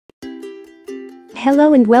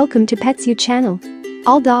Hello and welcome to Pets You channel.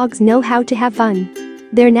 All dogs know how to have fun.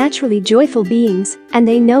 They're naturally joyful beings, and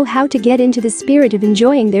they know how to get into the spirit of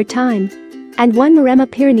enjoying their time. And one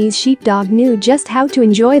Maremma Pyrenees sheepdog knew just how to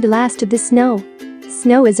enjoy the last of the snow.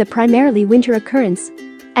 Snow is a primarily winter occurrence,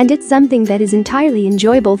 and it's something that is entirely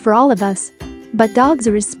enjoyable for all of us. But dogs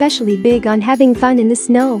are especially big on having fun in the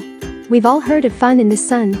snow. We've all heard of fun in the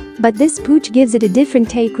sun, but this pooch gives it a different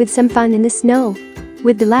take with some fun in the snow.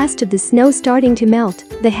 With the last of the snow starting to melt,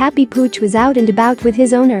 the happy pooch was out and about with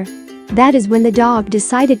his owner. That is when the dog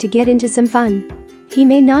decided to get into some fun. He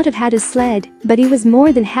may not have had a sled, but he was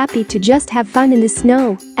more than happy to just have fun in the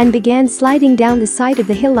snow and began sliding down the side of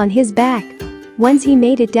the hill on his back. Once he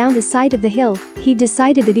made it down the side of the hill, he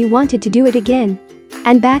decided that he wanted to do it again.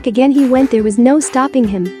 And back again he went. There was no stopping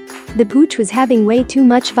him. The pooch was having way too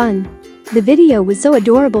much fun. The video was so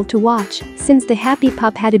adorable to watch, since the happy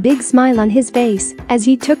pup had a big smile on his face as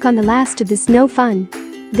he took on the last of the snow fun.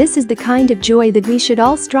 This is the kind of joy that we should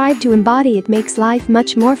all strive to embody. It makes life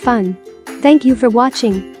much more fun. Thank you for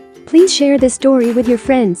watching. Please share this story with your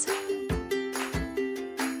friends.